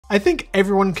I think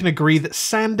everyone can agree that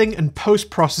sanding and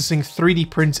post-processing 3D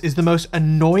prints is the most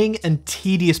annoying and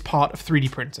tedious part of 3D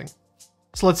printing.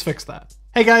 So let's fix that.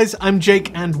 Hey guys, I'm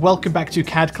Jake and welcome back to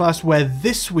CADclass, where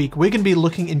this week we're going to be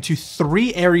looking into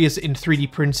 3 areas in 3D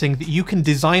printing that you can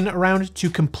design around to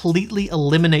completely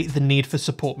eliminate the need for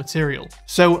support material.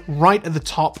 So right at the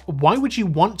top, why would you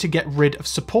want to get rid of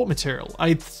support material?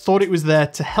 I thought it was there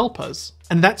to help us.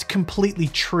 And that's completely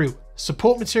true.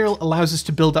 Support material allows us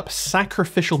to build up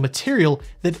sacrificial material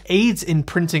that aids in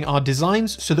printing our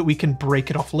designs so that we can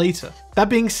break it off later. That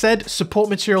being said, support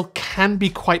material can be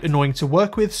quite annoying to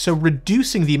work with, so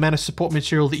reducing the amount of support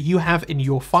material that you have in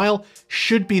your file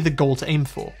should be the goal to aim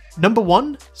for. Number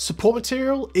 1, support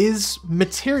material is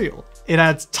material. It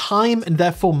adds time and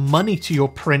therefore money to your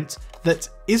print that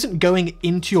isn't going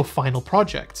into your final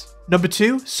project. Number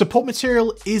 2, support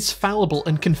material is fallible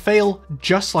and can fail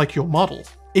just like your model.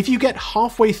 If you get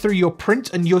halfway through your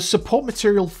print and your support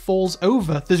material falls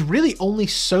over, there's really only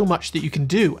so much that you can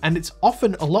do, and it's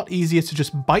often a lot easier to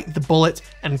just bite the bullet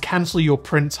and cancel your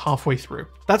print halfway through.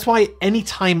 That's why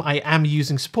anytime I am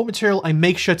using support material, I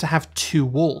make sure to have 2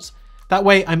 walls. That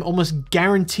way I'm almost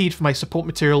guaranteed for my support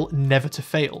material never to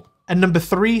fail. And number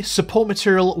 3, support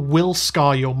material will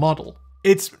scar your model.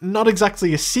 It's not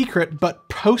exactly a secret, but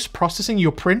post-processing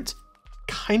your print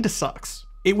kinda sucks.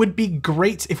 It would be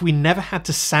great if we never had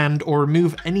to sand or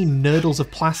remove any nurdles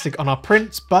of plastic on our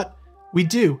prints, but we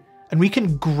do, and we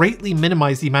can greatly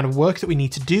minimize the amount of work that we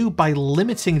need to do by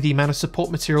limiting the amount of support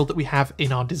material that we have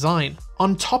in our design.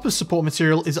 On top of support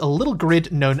material is a little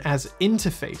grid known as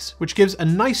interface, which gives a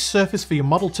nice surface for your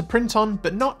model to print on,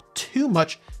 but not too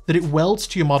much that it welds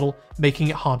to your model, making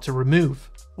it hard to remove.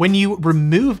 When you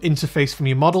remove interface from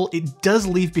your model, it does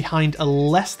leave behind a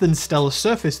less than stellar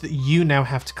surface that you now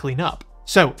have to clean up.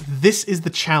 So this is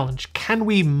the challenge. Can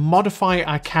we modify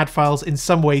our CAD files in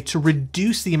some way to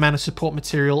reduce the amount of support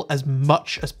material as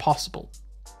much as possible?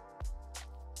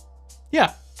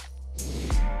 Yeah.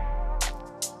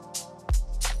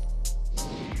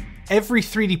 Every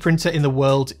 3D printer in the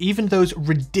world, even those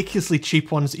ridiculously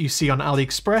cheap ones that you see on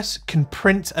AliExpress, can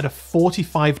print at a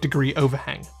 45-degree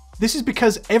overhang. This is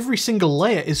because every single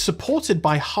layer is supported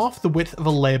by half the width of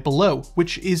a layer below,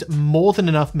 which is more than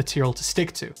enough material to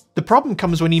stick to. The problem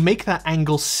comes when you make that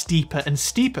angle steeper and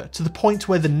steeper, to the point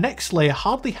where the next layer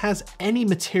hardly has any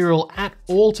material at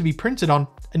all to be printed on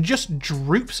and just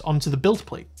droops onto the build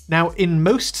plate. Now, in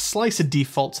most slicer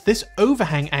defaults, this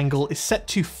overhang angle is set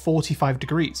to 45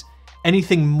 degrees.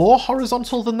 Anything more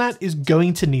horizontal than that is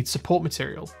going to need support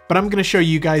material. But I'm going to show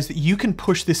you guys that you can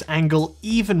push this angle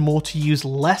even more to use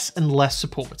less and less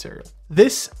support material.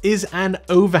 This is an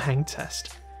overhang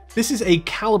test. This is a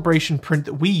calibration print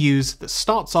that we use that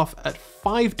starts off at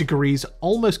 5 degrees,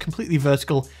 almost completely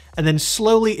vertical, and then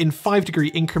slowly in 5-degree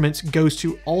increments goes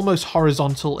to almost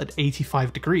horizontal at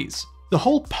 85 degrees. The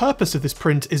whole purpose of this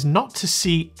print is not to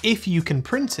see if you can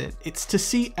print it, it's to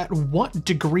see at what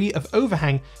degree of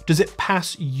overhang does it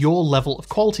pass your level of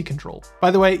quality control.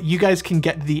 By the way, you guys can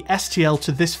get the STL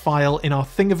to this file in our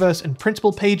Thingiverse and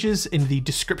printable pages in the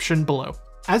description below.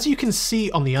 As you can see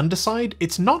on the underside,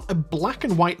 it's not a black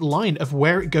and white line of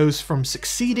where it goes from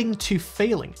succeeding to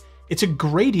failing. It's a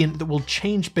gradient that will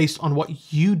change based on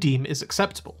what you deem is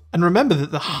acceptable. And remember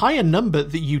that the higher number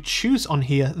that you choose on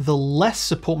here, the less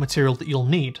support material that you'll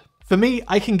need. For me,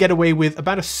 I can get away with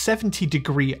about a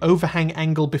 70-degree overhang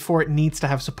angle before it needs to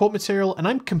have support material, and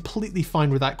I'm completely fine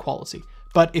with that quality.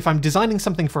 But if I'm designing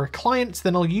something for a client,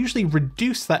 then I'll usually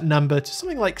reduce that number to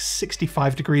something like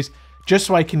 65 degrees, just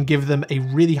so I can give them a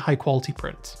really high quality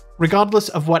print. Regardless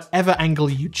of whatever angle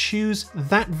you choose,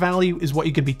 that value is what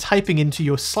you're going to be typing into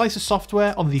your slicer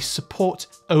software on the support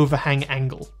overhang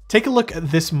angle. Take a look at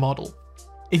this model.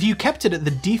 If you kept it at the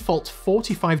default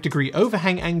 45-degree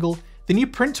overhang angle, then your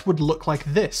print would look like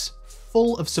this,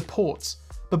 full of supports.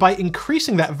 But by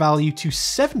increasing that value to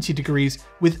 70 degrees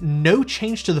with no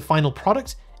change to the final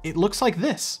product, it looks like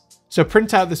this. So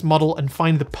print out this model and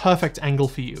find the perfect angle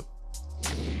for you.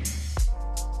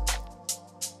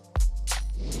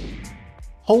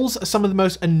 Holes are some of the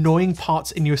most annoying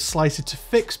parts in your slicer to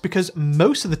fix because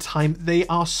most of the time they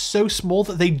are so small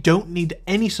that they don't need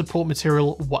any support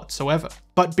material whatsoever.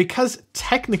 But because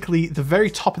technically the very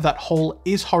top of that hole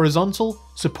is horizontal,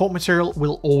 support material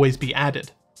will always be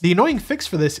added. The annoying fix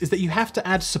for this is that you have to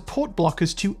add support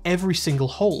blockers to every single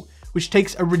hole, which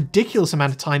takes a ridiculous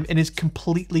amount of time and is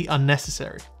completely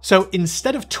unnecessary. So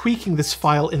instead of tweaking this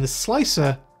file in the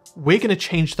slicer, we're going to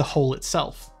change the hole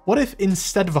itself. What if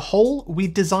instead of a hole, we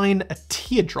design a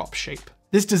teardrop shape?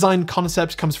 This design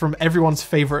concept comes from everyone's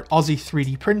favorite Aussie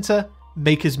 3D printer,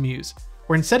 Maker's Muse,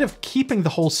 where instead of keeping the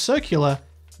hole circular,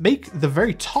 make the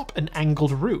very top an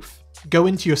angled roof. Go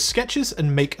into your sketches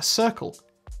and make a circle.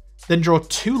 Then draw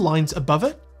 2 lines above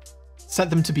it, set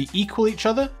them to be equal each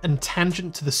other and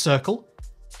tangent to the circle,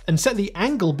 and set the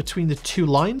angle between the 2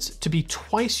 lines to be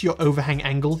twice your overhang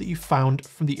angle that you found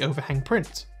from the overhang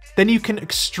print. Then you can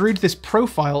extrude this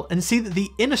profile and see that the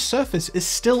inner surface is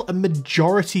still a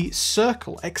majority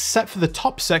circle, except for the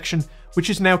top section, which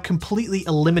is now completely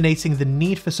eliminating the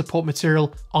need for support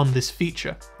material on this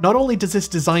feature. Not only does this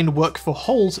design work for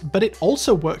holes, but it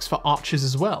also works for arches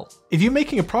as well. If you're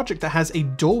making a project that has a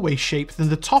doorway shape, then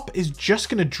the top is just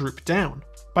going to droop down.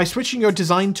 By switching your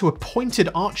design to a pointed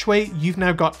archway, you've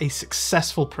now got a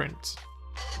successful print.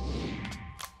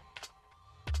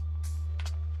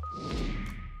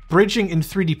 Bridging in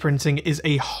 3D printing is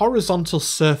a horizontal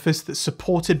surface that's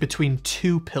supported between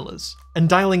 2 pillars, and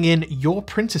dialing in your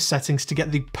printer settings to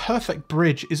get the perfect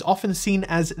bridge is often seen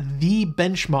as the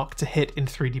benchmark to hit in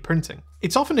 3D printing.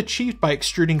 It's often achieved by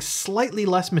extruding slightly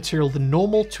less material than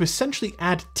normal to essentially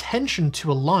add tension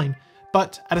to a line,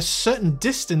 but at a certain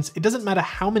distance, it doesn't matter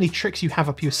how many tricks you have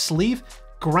up your sleeve,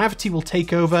 gravity will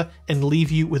take over and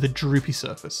leave you with a droopy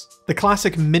surface. The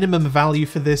classic minimum value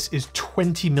for this is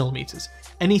 20mm.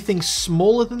 Anything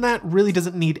smaller than that really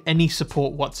doesn't need any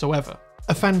support whatsoever.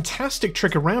 A fantastic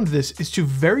trick around this is to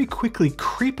very quickly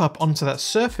creep up onto that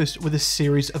surface with a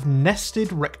series of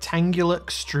nested rectangular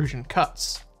extrusion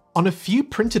cuts. On a few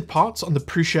printed parts on the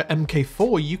Prusa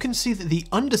MK4, you can see that the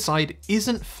underside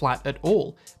isn't flat at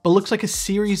all, but looks like a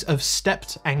series of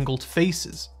stepped angled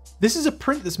faces. This is a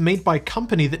print that's made by a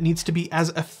company that needs to be as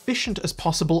efficient as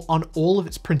possible on all of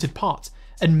its printed parts,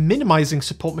 and minimizing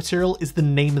support material is the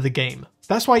name of the game.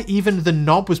 That's why even the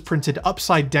knob was printed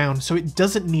upside down, so it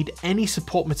doesn't need any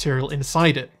support material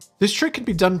inside it. This trick can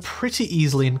be done pretty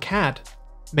easily in CAD.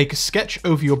 Make a sketch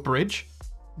over your bridge,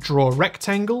 draw a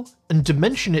rectangle, and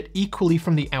dimension it equally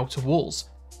from the outer walls.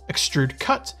 Extrude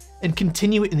cut, and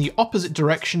continue it in the opposite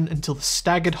direction until the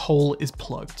staggered hole is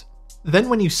plugged. Then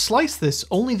when you slice this,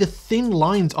 only the thin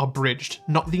lines are bridged,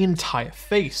 not the entire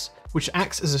face, which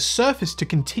acts as a surface to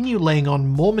continue laying on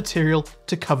more material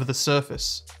to cover the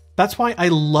surface. That's why I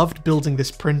loved building this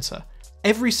printer.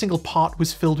 Every single part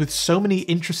was filled with so many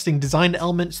interesting design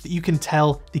elements that you can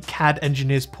tell the CAD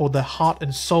engineers poured their heart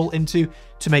and soul into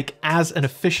to make as an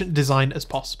efficient design as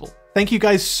possible. Thank you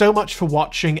guys so much for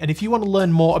watching, and if you want to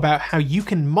learn more about how you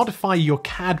can modify your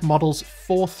CAD models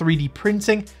for 3D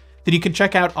printing, then you can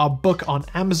check out our book on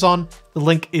Amazon. The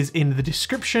link is in the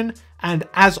description. And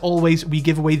as always, we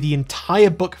give away the entire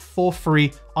book for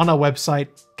free on our website,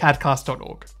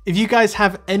 CADclass.org. If you guys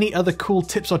have any other cool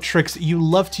tips or tricks that you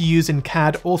love to use in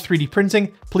CAD or 3D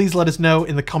printing, please let us know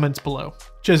in the comments below.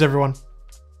 Cheers, everyone.